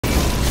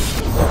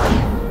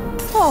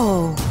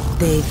Oh,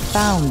 they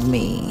found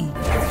me.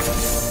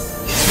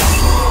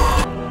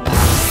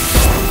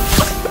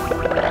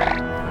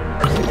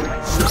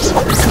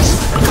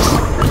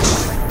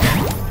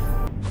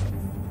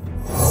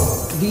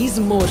 These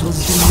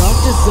mortals do not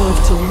deserve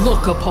to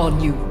look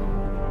upon you.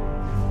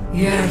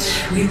 Yet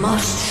we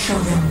must show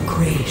them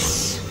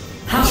grace.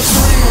 How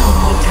frail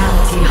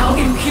mortality, how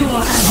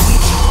impure and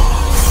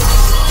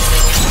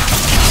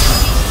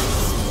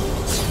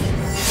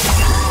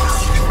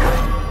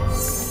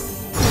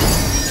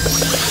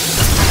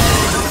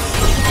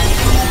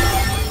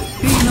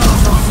be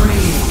not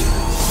afraid.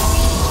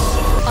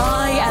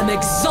 I am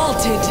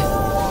exalted.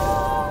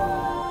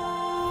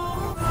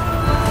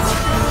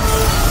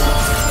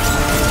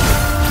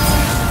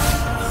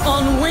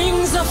 On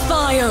wings of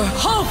fire,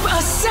 hope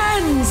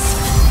ascends!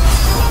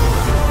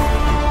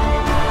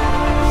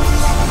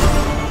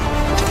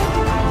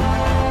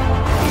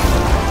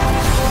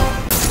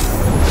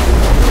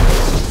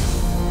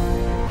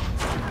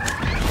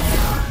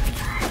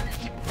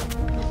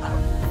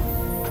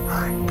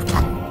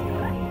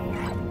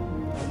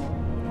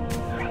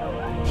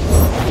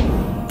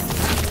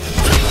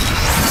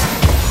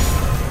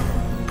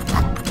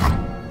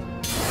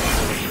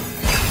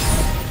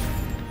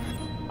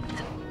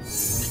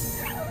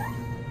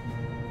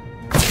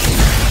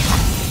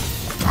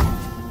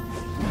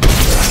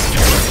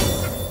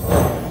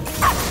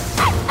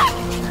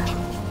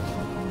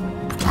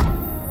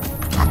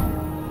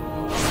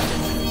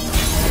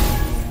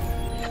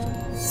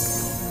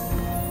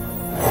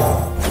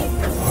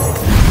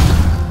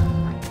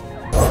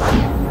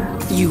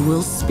 You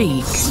will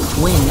speak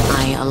when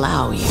I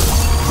allow you.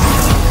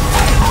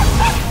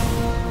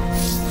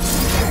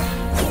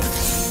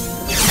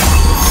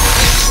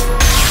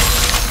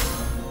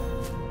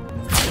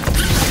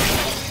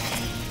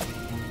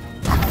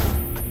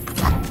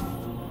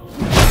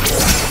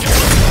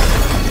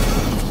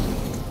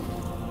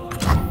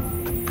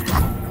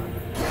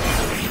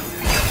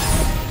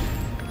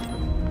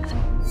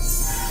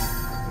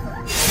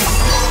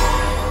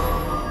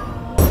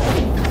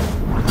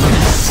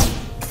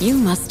 You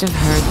must have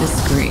heard the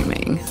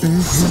screaming.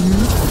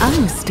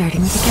 I'm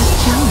starting to get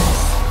jealous.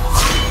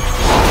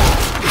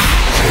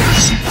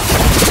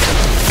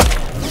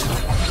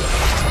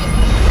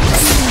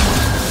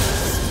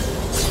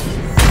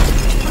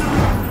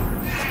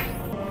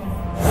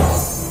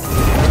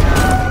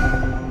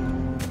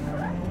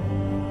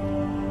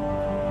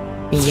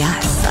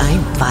 Yes, I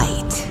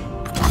bite.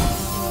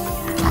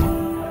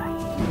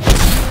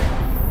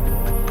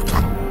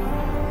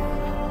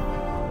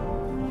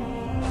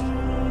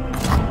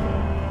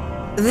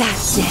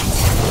 That's it.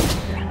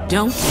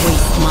 Don't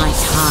waste my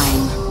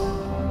time.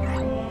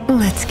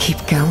 Let's keep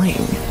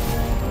going.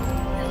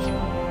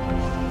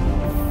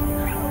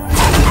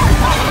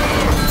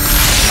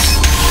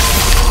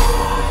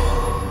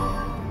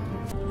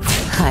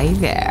 Hi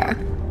there.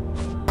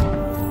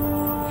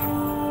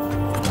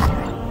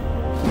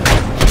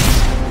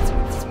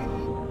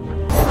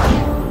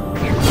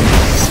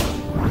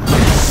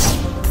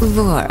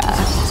 Laura,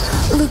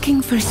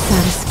 looking for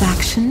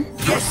satisfaction?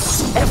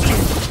 Yes,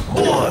 Evelyn,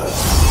 more!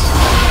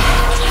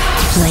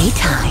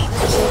 Playtime.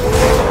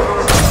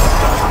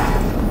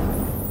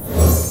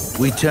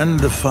 We tend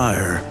the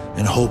fire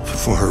and hope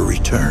for her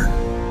return.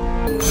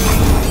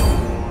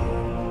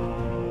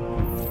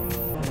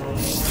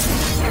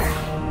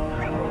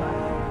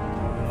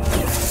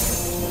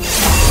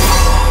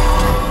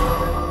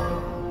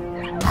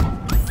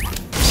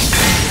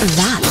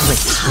 That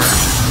was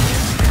high.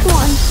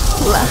 One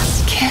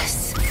last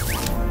kiss.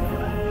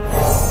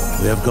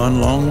 We have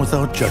gone long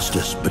without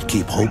justice, but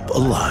keep hope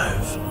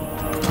alive.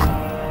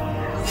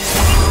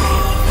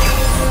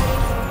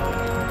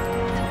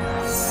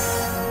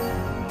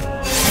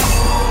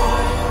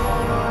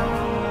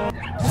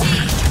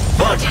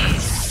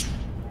 Bodies!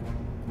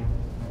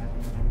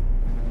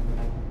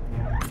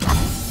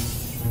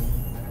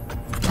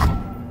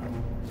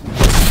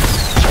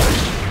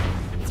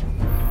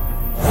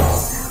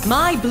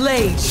 My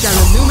blade shall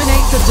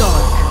illuminate the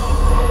dark.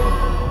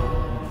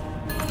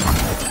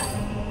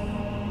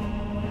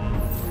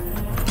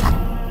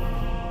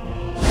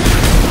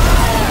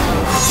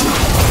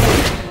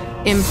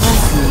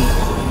 Impress me.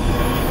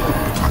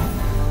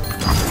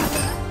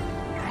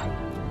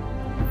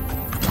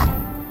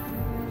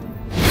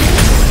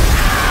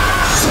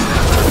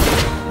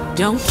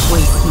 Don't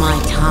waste my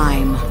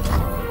time.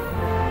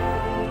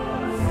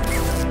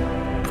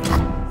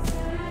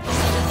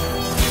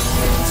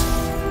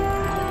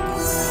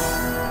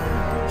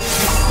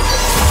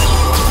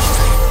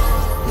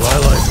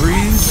 While I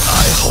breathe,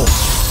 I hope.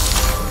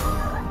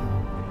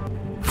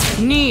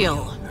 Kneel.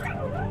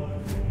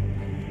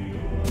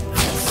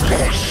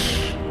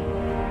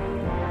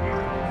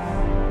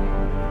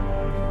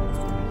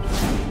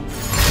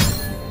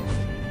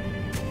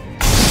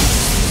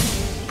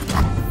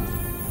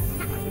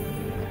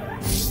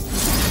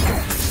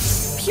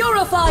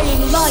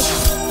 Purifying light!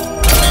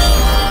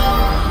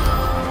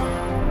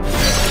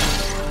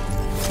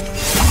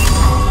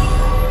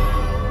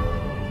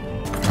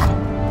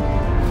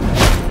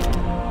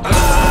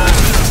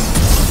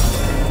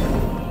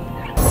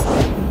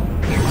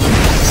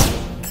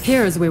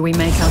 Here's where we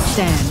make our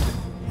stand.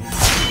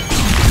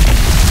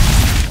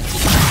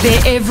 Their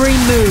every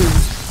move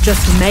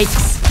just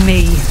makes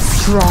me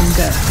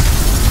stronger.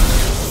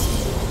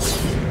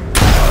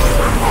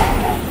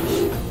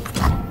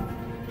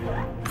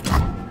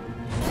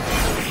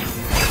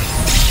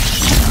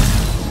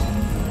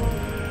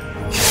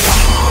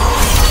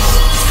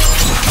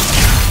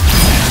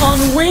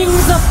 On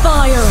wings of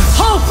fire,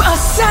 hope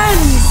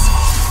ascends!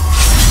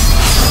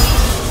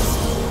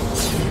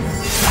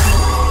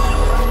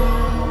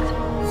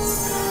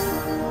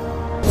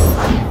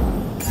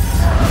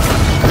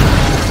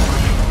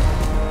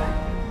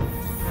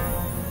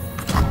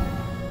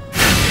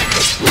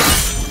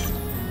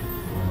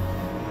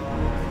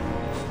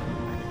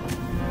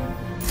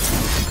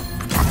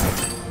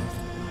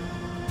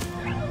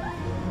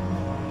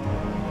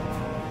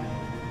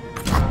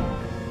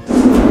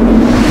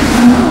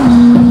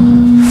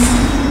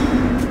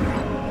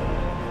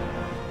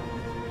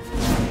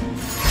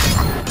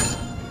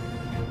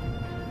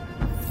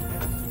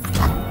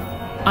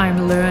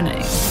 I'm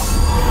learning.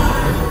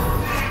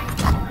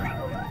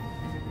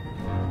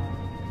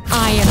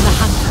 I am the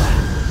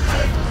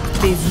hunter.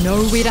 There's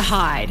nowhere to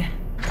hide.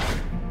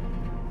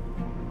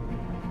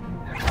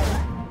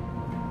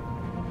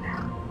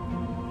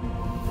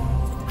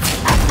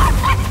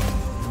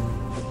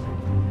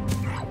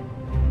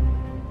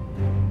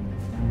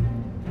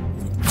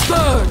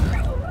 Burn!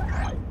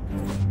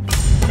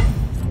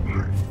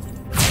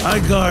 I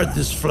guard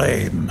this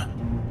flame.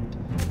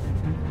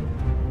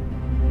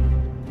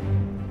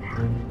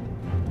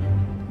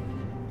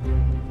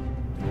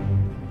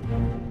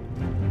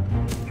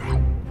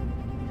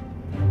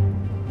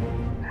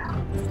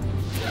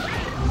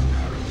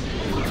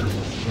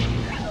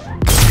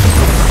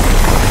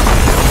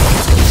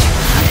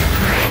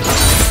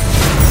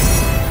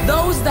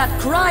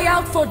 That cry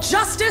out for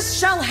justice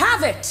shall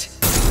have it!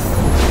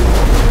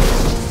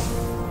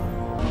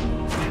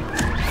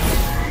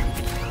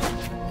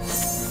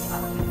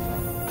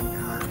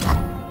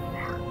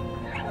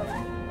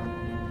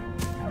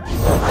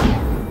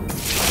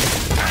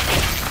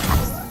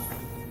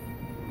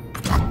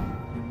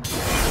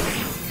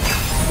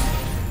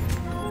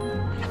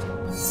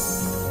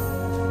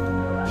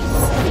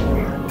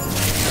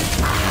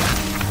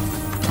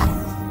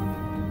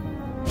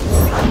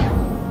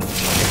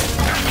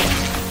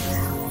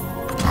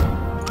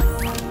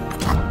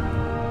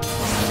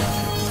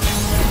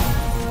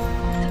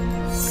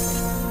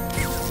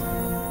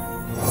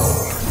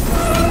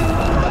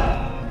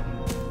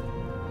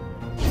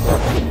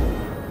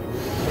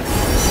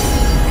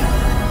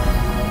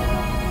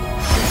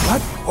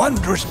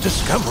 Wondrous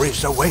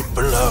discoveries await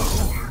below.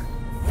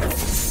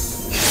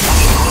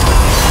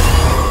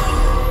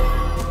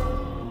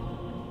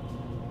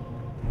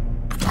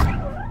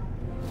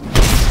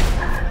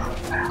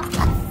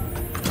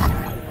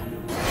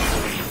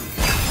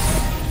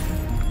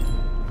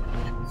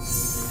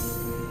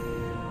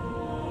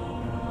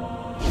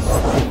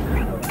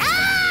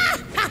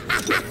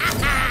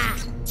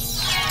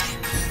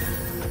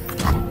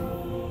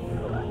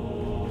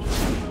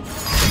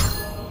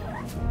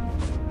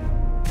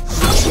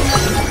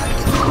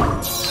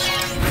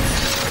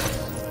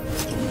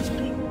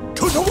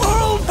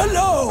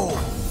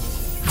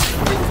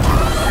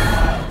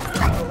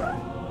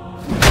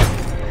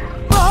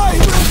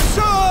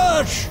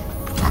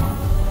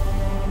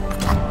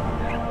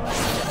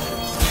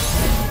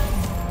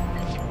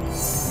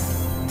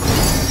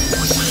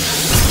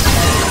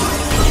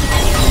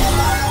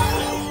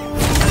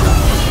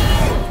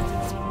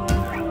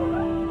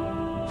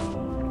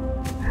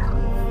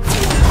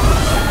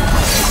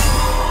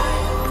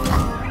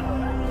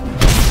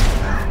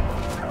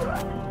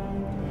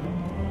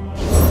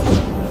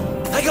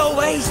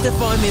 To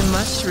find me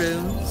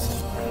mushrooms.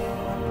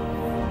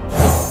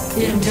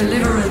 In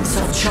deliverance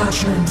of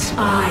judgment,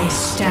 I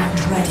stand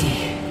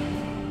ready.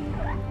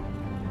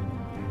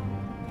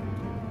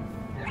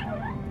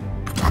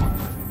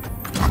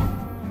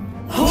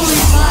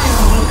 Holy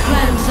fire will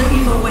cleanse the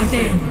evil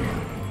within.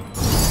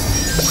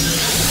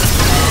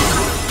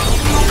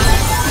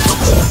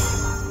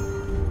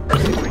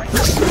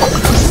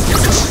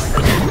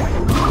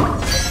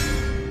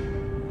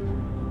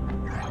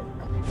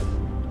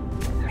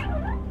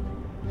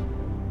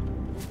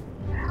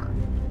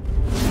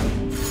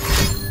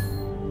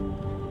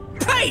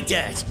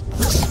 Dead.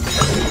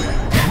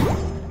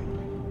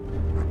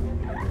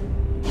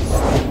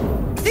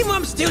 Think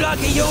I'm still like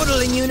a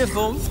yodel in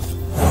uniform?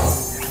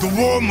 The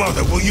War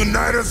Mother will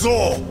unite us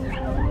all!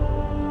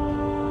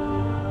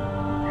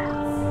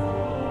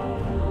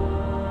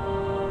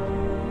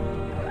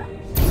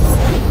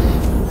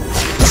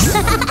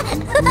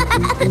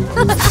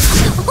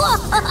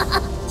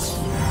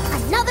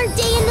 Another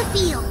day in the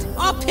field.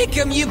 I'll pick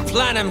 'em, you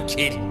plan 'em,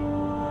 kid.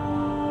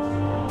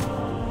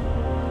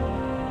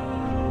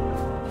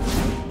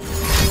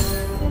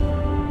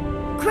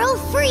 Grow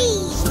free!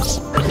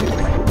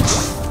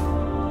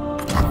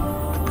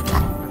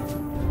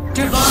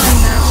 Divine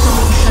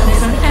absolution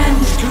is an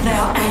end to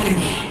their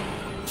agony.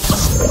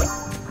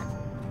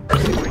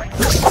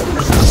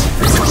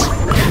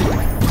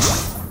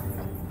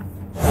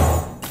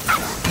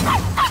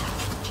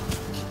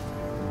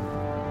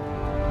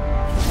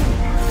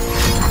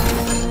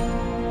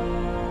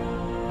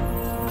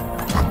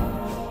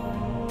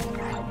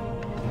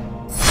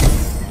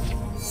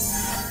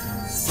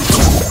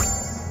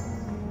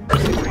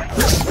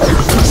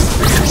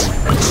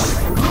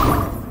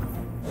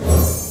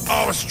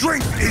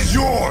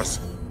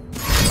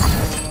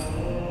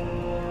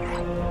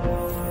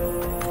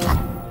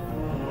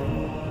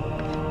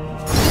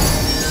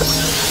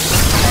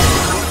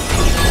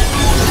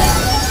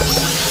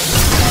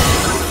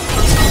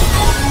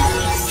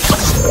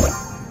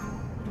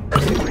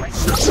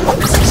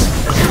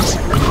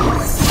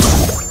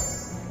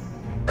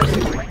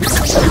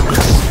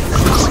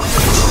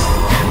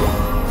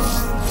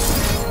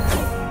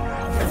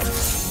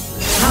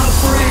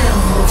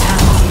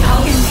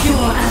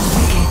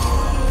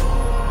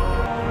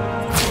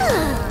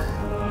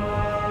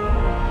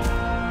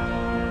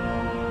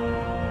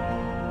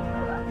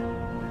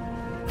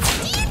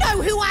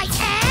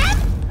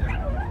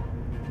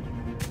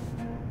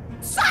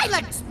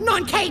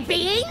 non-K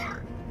being!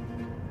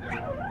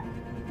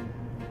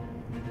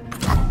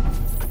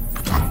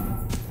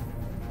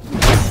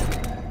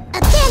 A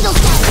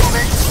candlestick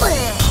never...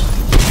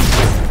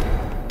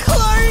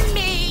 Clone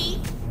me!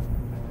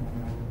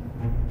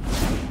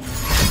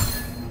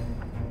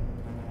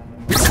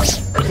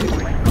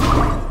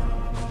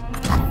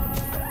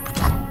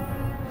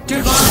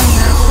 Divine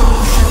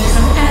absolution is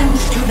an end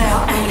to their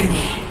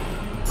agony.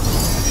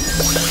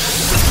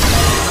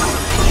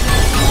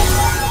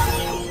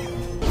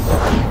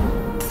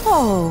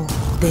 Oh,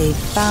 they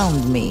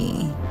found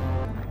me.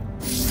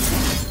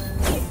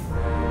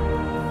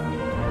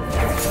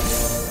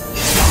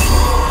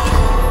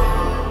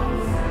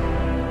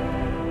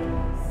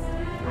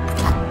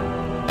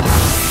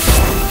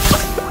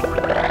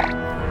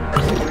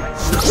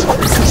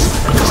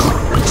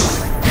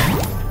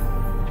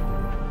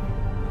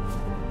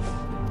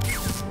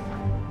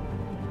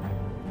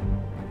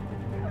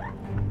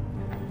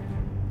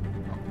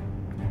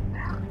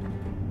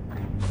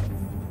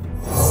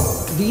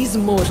 These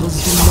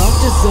mortals do not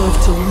deserve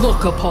to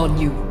look upon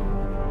you.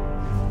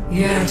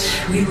 Yet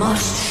we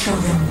must show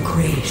them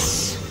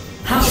grace.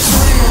 How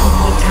frail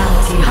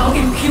mortality, how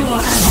impure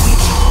and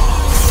wicked.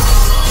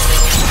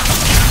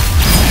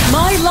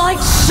 My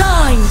light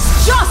shines,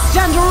 just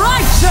and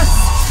righteous!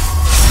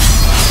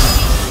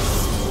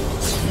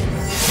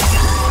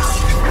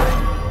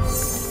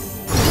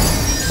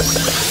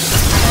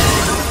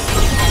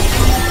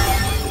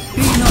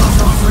 Be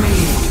not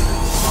afraid.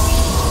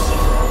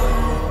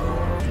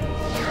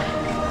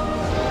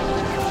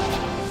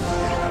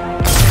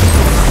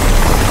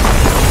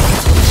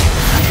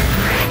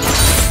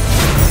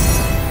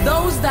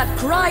 Those that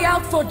cry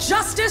out for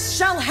justice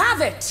shall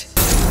have it!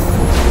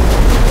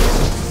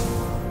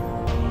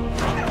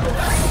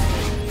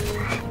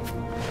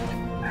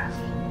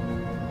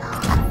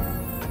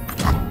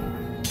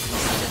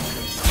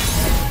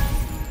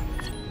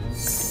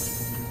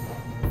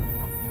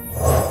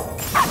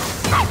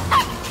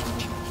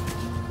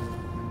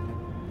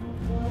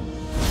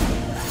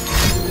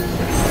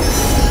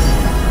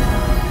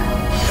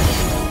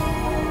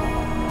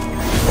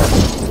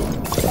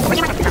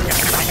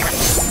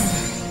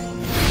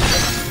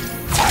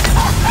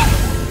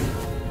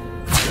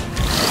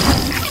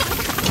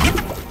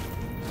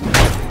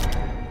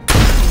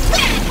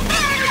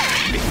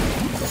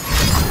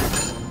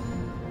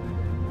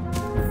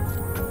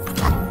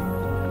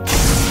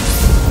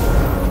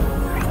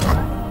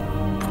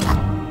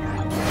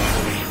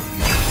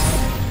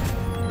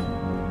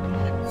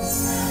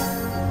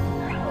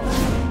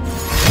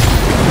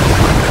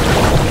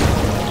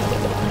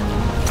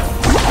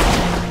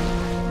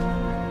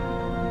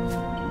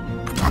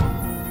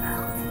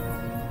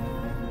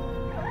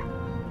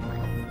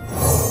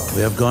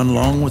 We have gone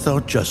long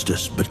without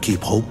justice, but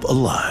keep hope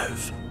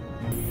alive.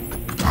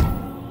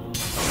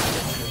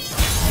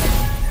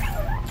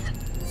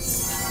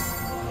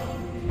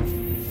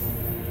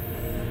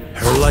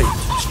 Her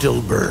light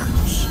still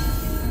burns.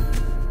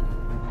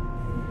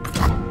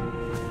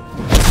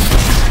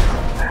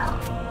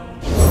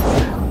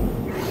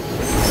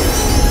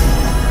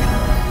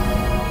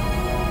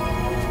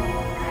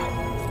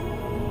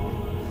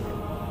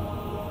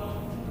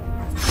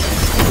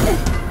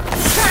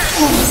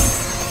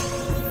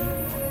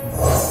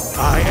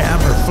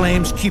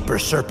 Flame's keeper,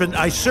 serpent.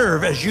 I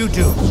serve as you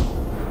do.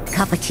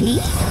 Cup of tea?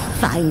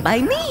 Fine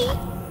by me.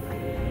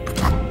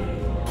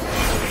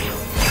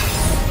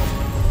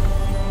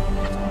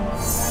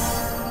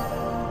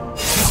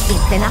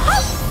 It's in a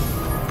house.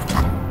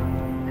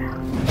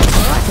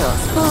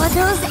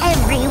 Portals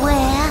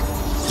everywhere.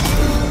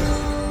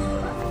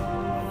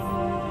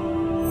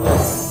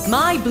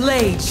 My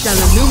blade shall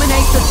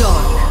illuminate the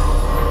dark.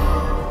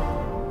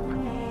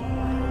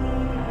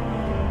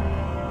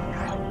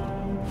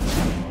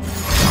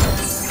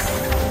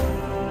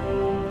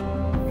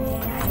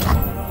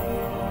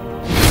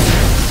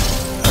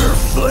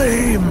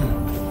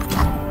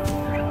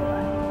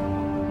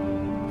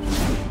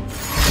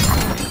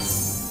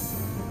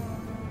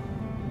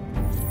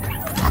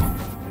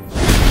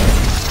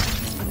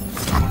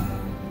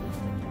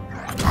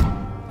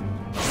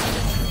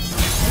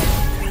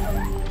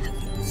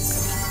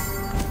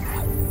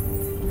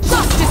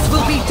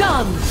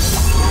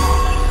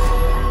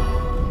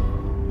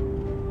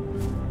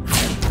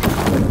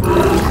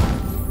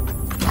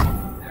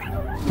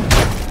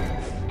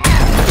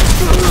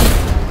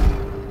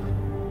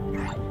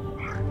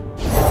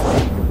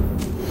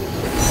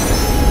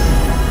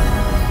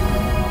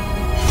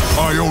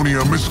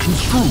 Ionia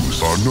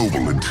misconstrues our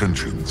noble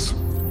intentions.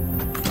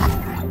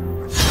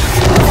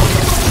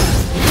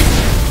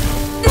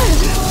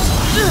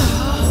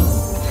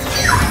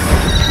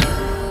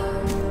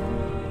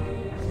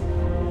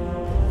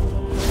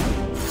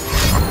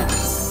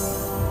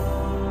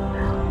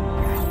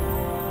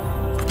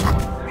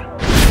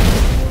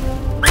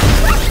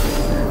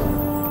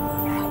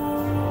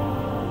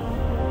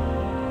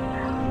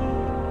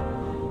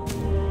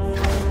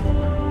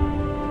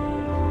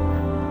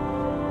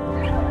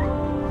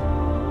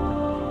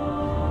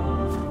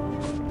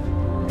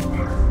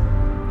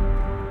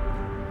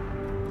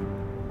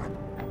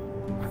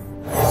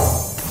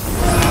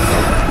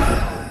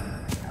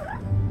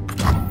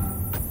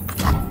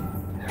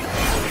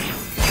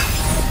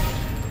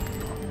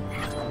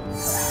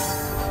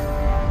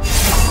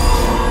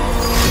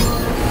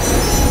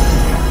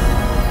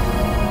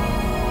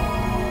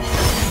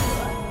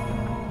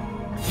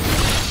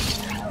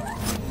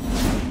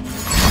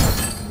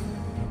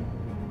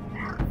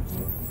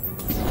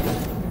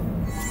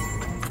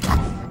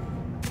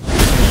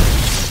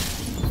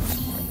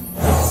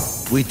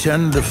 We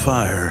tend the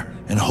fire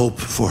and hope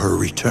for her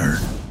return.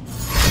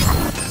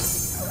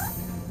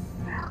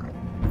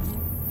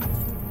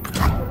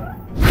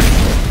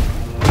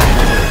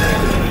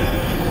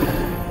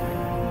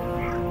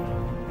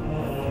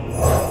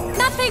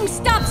 Nothing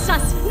stops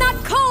us! Not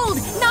cold,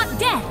 not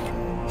death!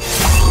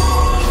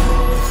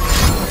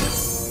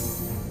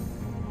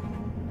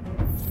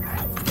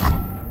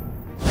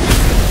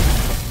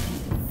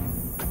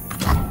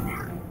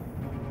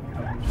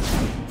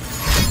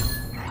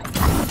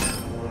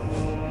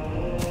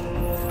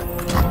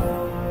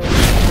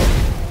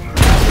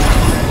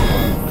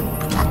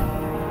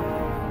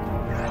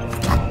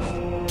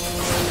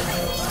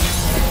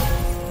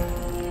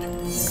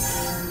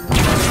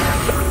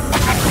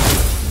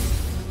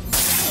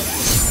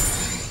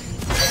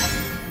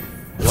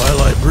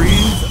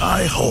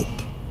 I hope.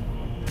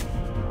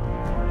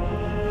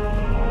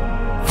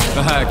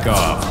 Back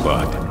off,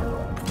 bud.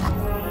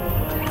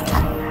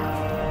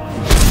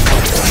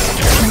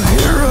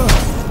 Mihira!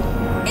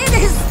 It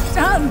is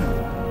done!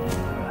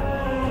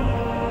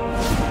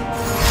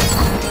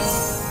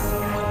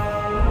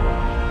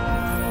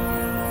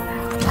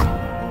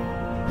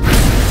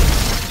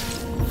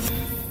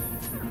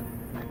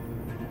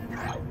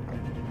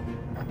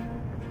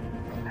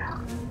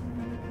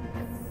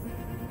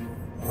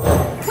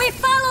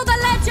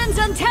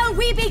 Until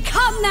we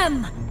become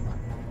them!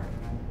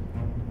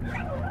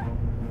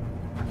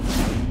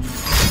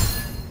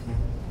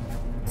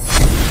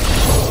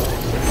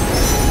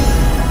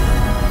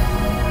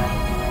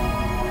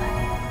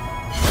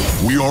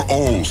 We are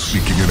all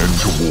seeking an end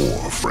to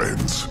war,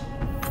 friends.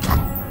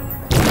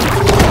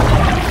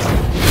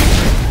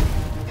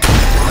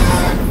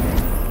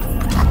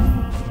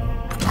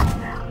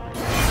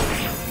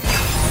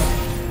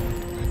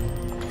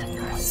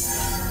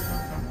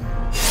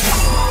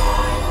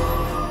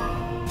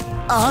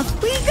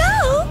 Off we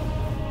go!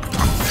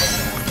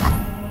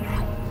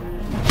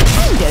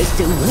 And goes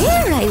to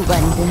where, I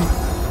wonder?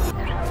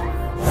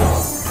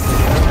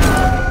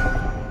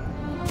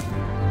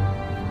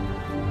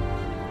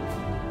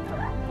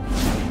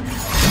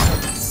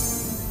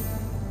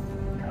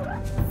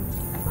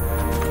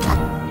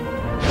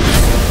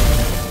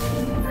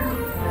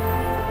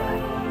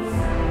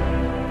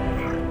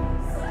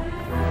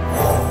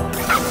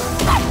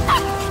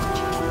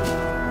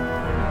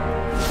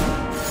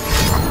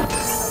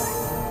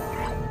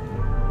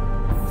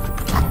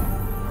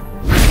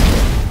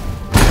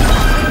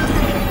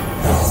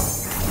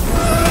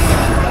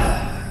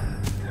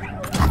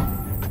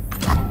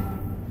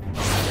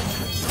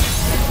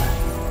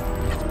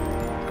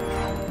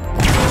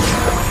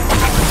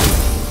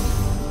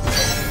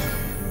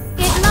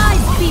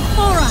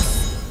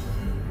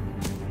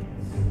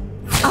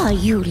 Are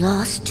you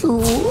lost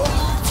too?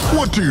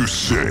 What do you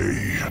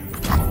say?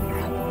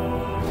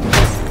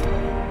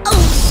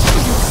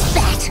 Oh,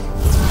 that!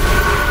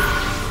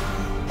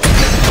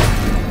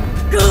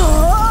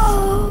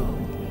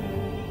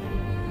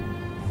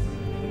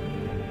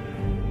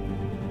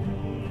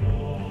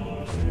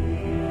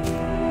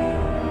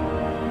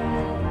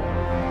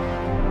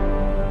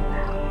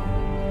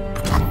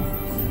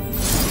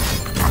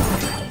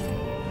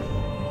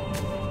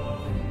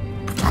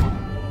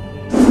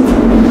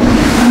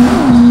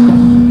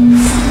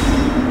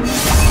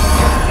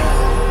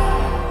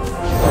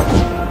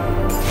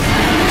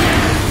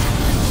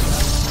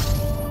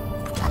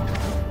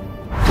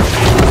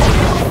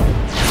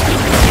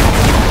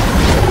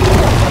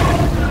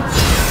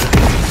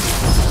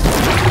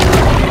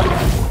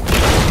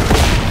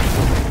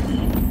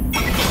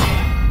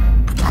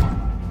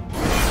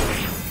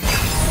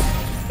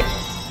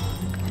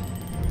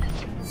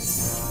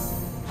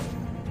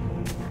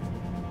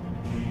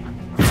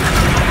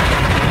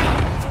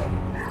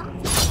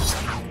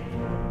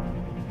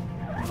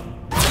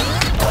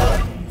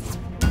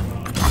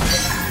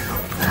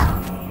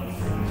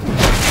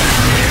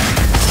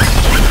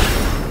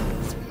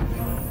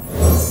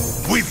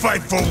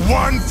 Fight for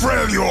one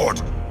Freljord!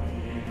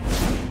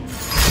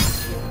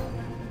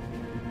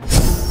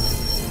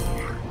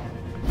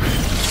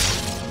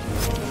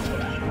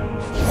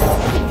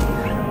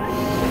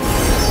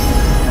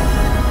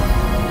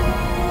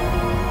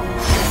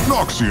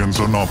 Noxians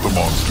are not the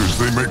monsters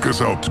they make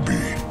us out to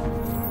be.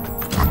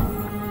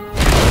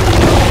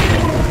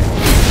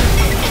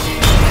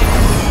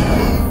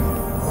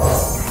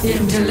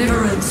 In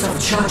deliverance of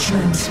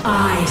judgment,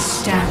 I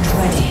stand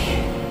ready.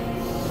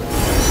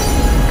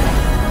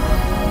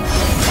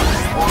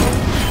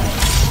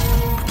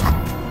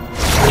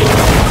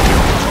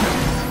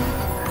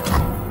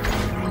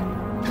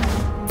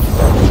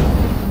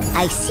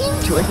 I seem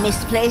to have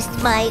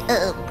misplaced my,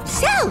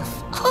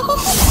 self.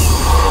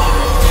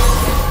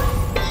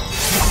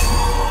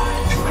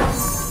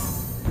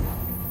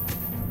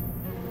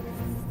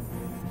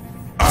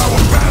 Our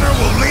banner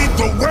will lead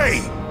the way!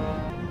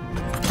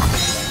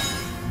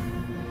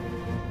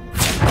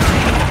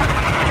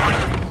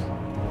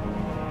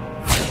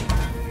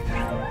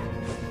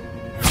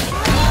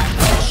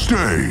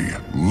 Stay,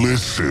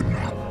 listen.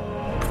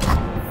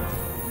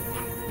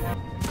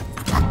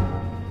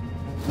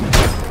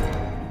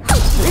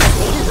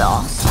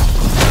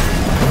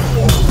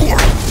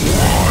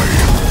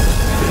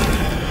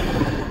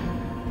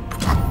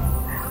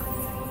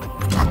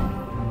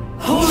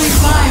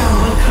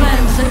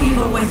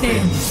 evil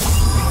within.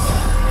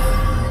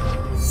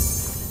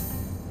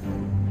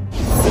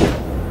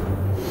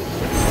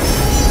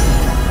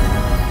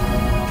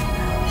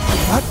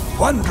 What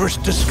wondrous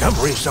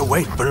discoveries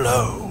await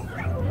below?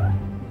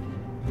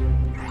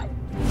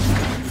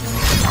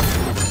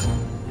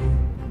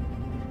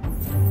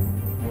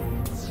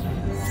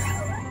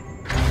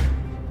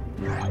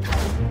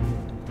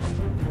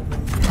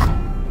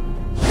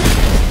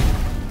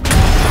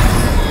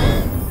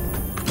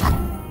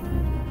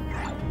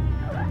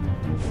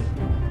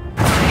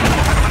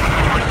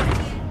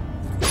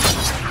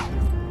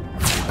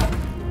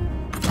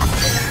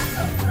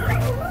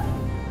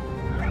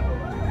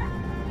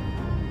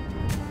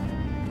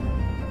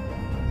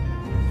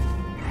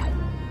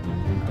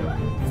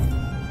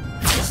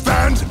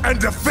 And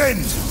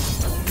defend!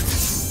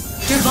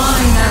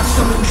 Divine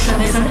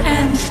absolution is an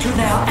end to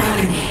their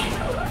agony.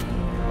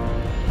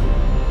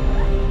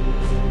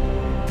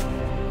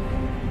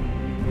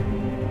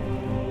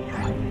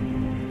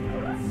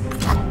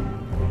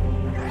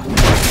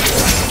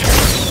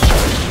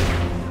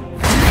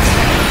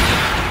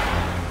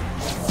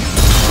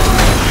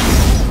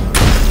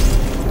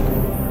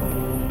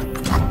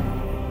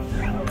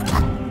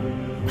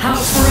 How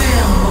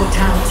frail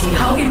mortality,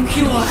 how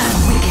impure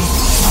and wicked.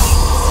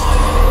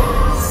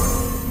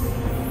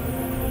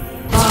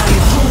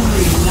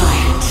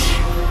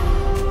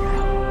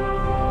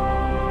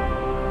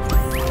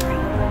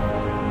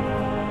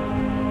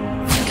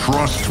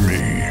 Trust me.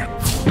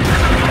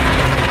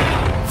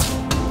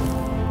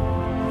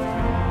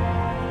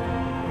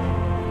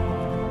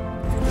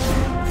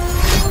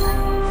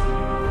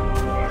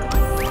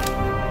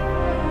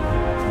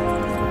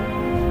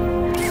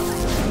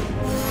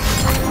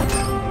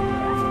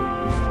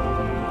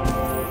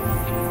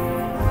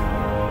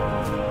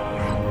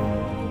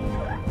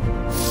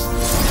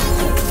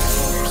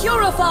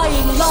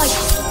 Purifying light!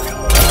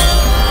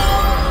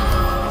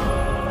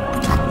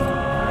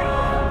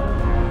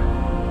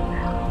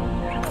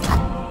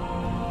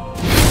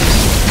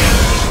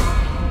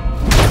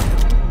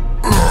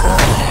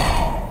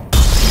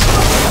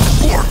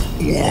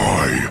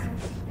 Why?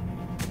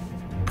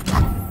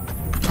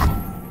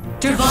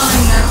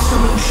 Divine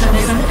absolution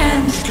is an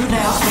end to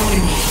their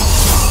agony.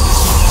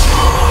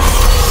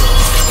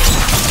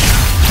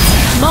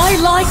 My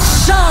light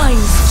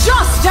shines,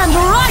 just and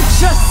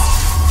righteous!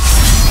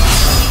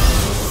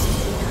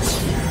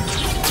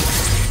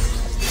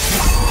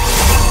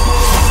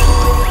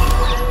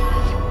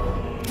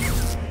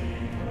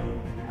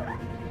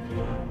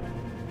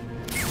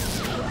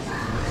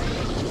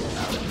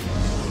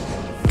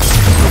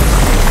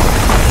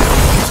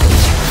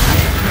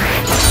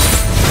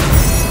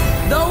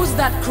 Those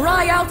that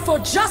cry out for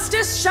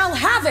justice shall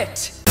have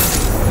it!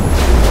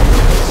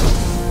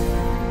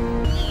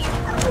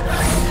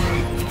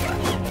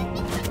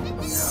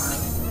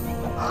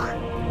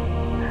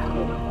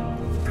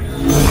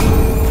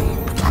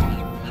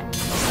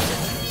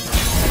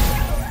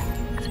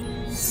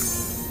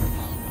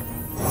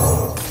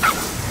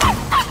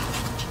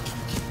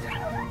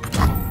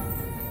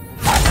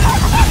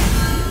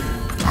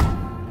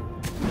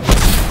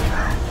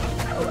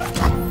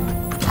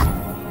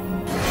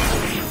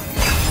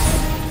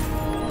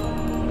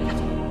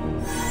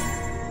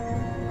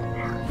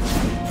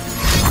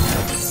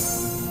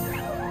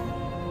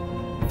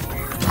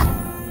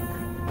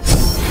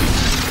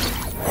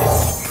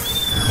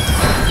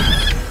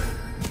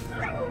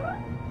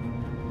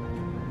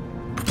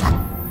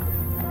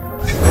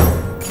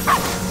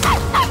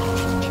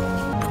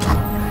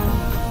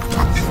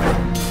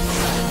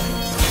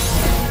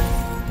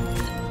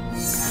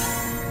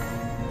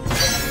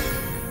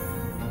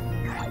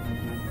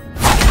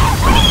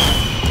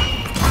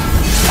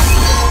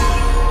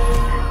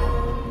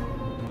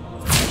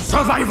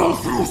 Survival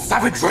through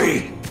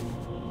savagery!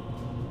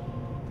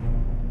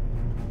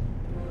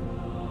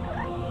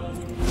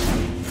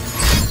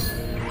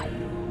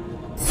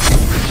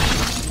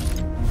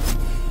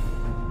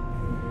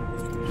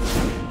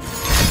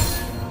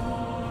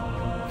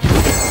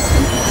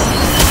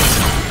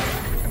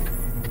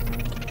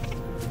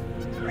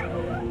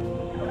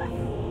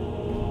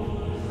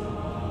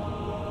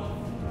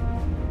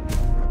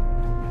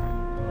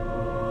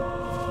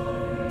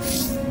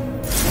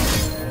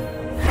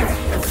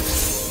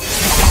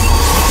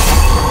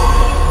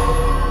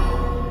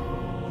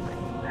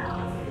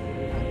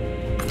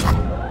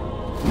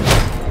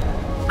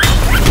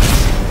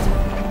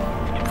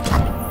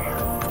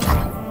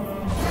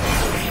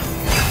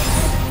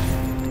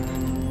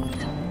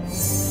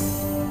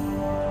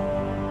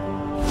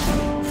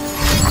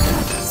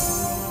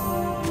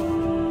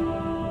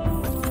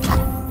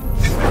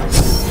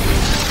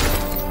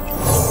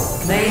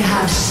 They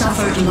have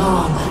suffered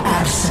long,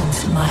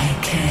 absent my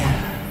care.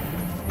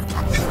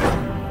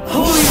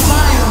 Holy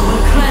fire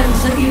will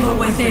cleanse the evil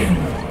within.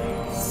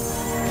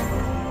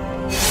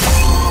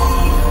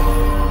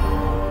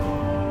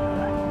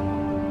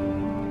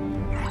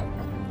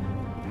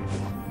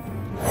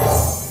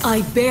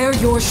 I bear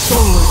your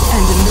sword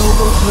and a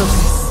noble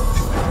purpose.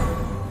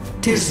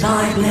 'Tis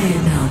thy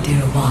blade now,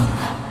 dear one.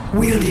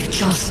 Wield it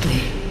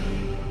justly.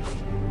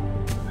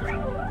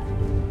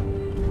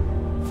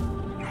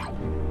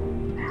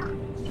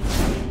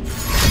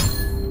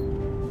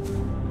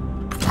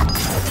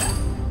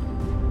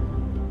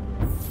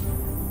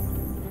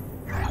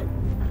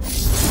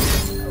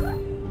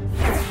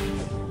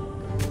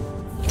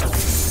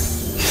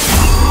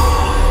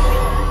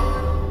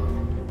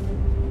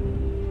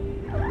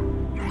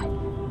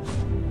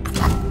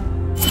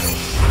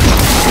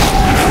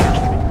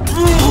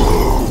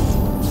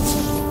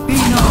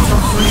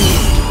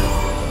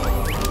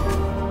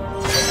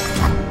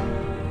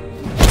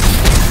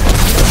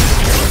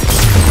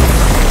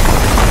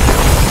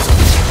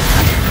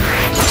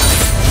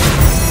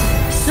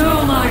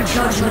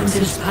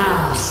 Judgment is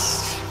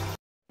passed.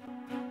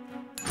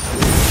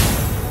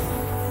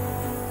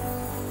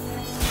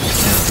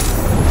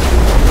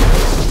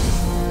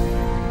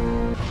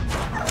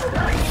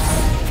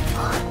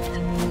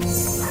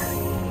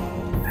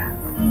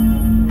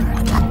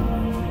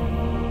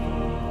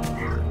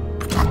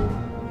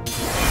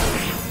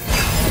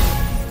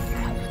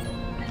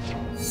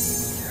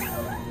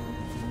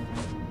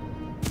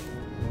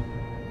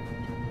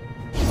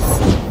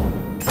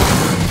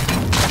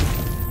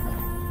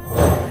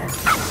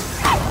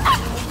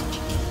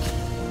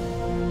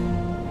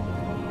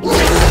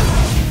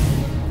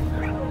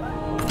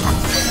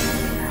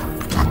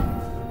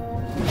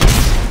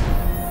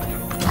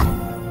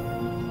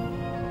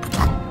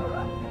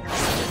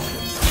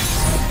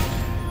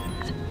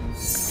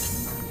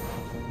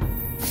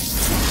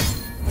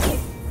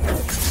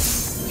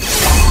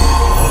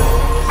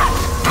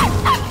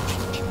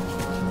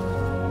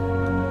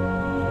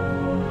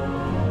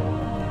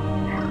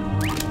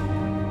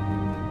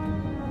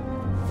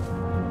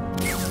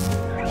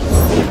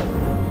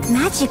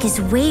 Magic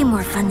is way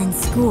more fun than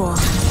school.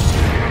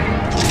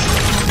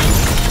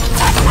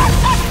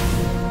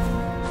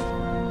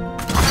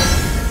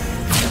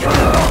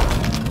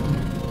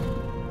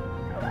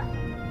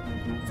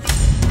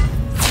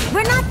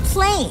 We're not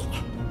playing.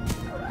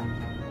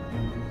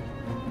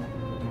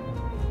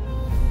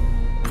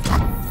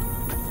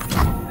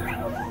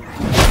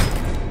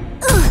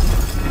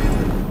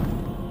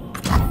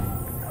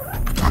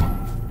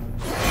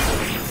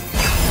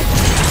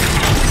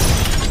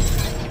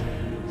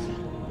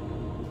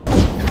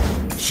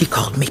 She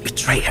called me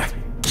betrayer.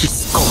 She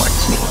scorned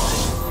me.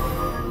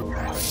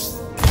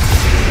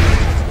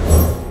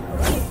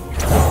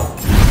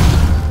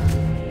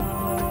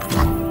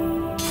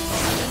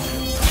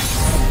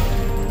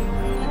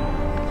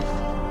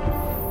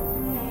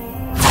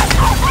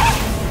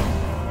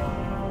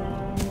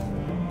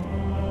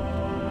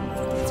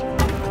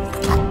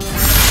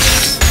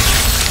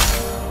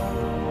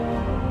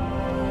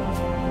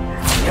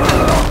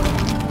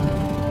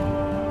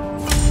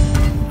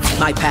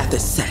 My path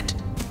is set.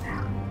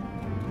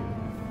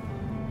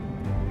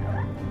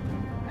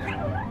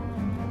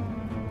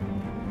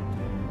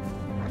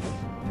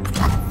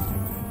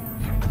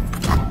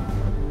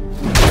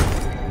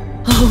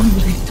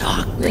 Only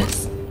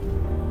darkness.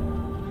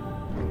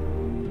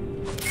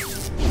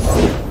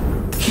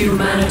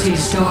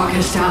 Humanity's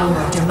darkest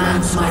hour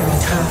demands my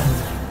return.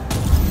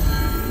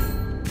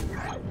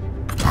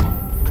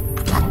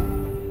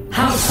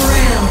 How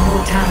frail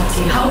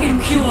mortality, how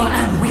impure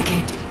and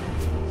wicked.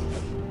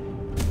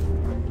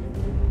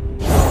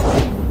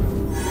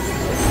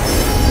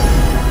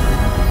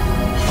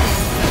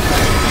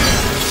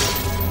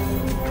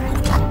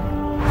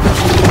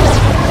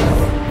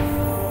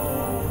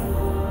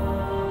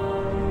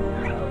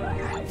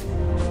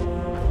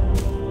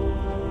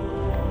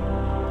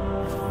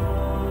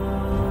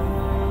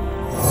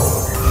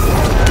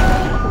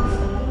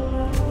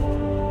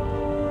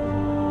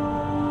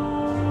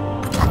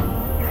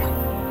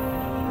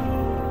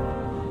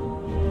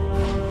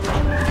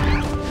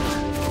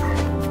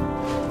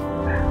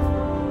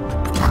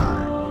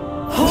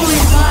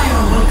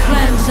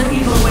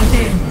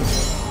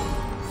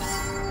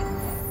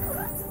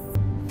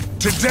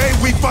 Today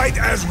we fight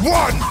as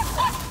one!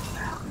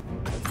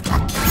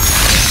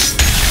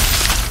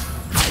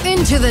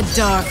 Into the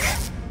dark.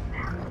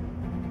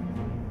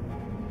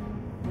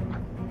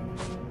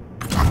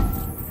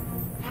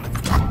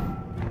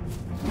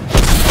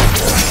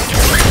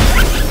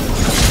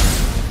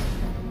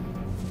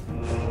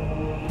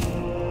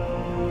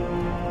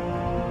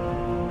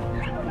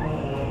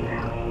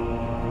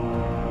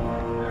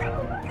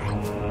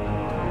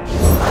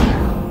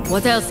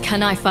 What else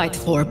can I fight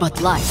for but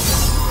life?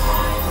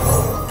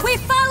 We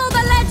follow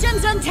the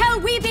legends until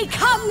we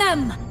become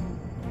them!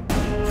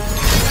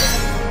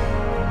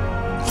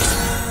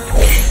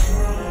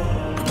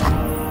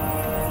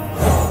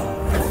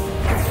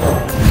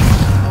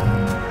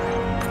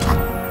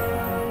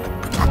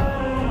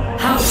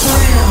 How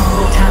frail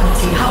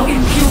mortality, how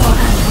impure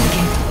and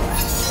wicked.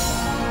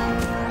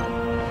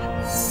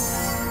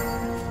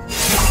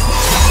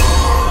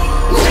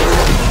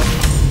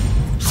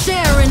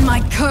 Share in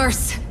my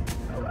curse!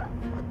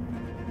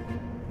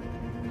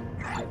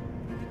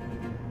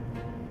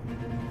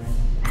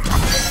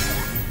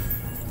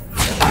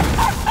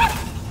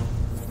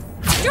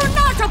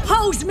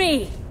 Oppose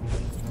me!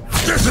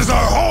 This is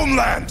our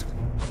homeland!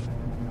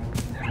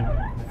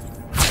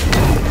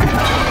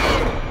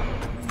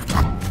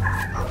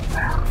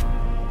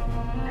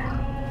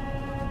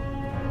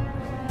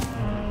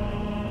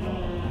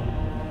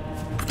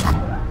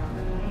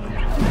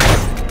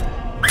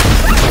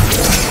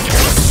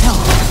 So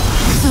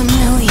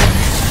familiar.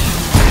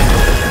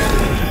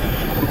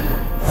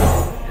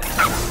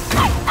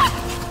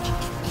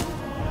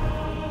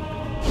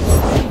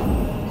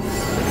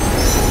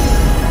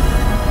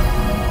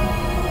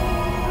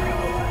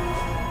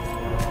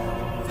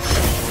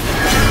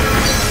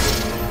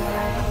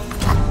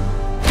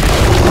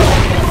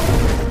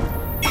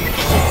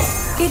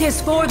 It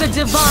is for the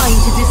divine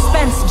to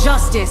dispense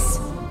justice.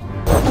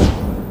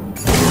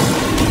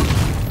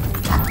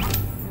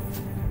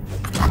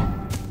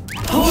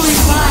 Holy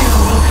fire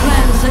will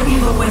cleanse the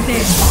evil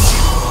within.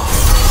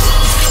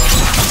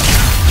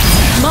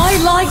 My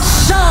light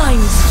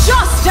shines,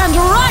 just and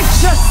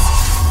righteous!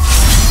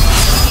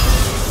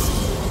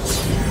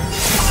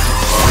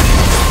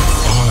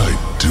 I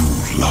do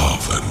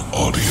love an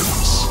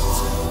audience.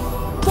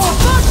 For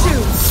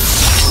virtue!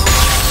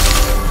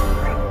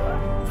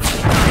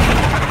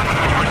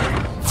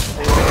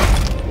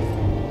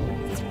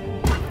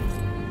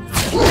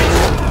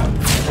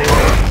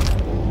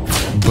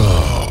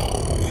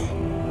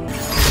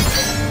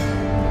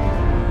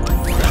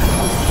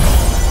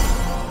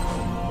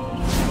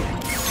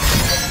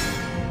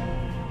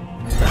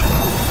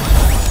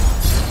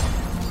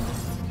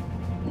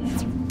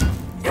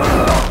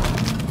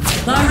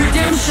 Thy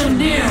redemption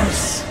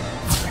nears.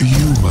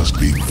 You must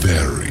be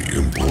very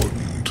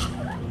important.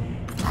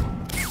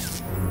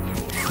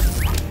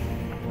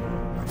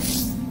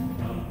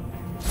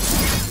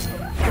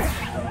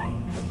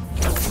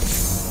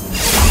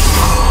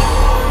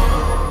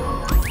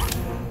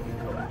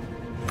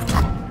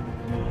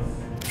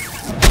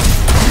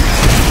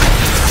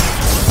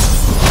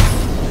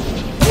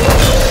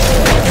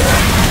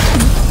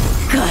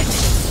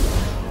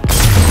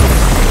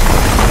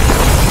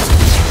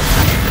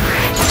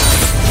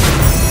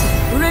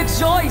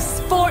 Rejoice,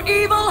 for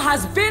evil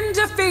has been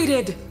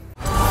defeated!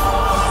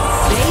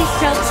 They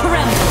shall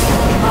tremble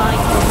in my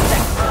perfection.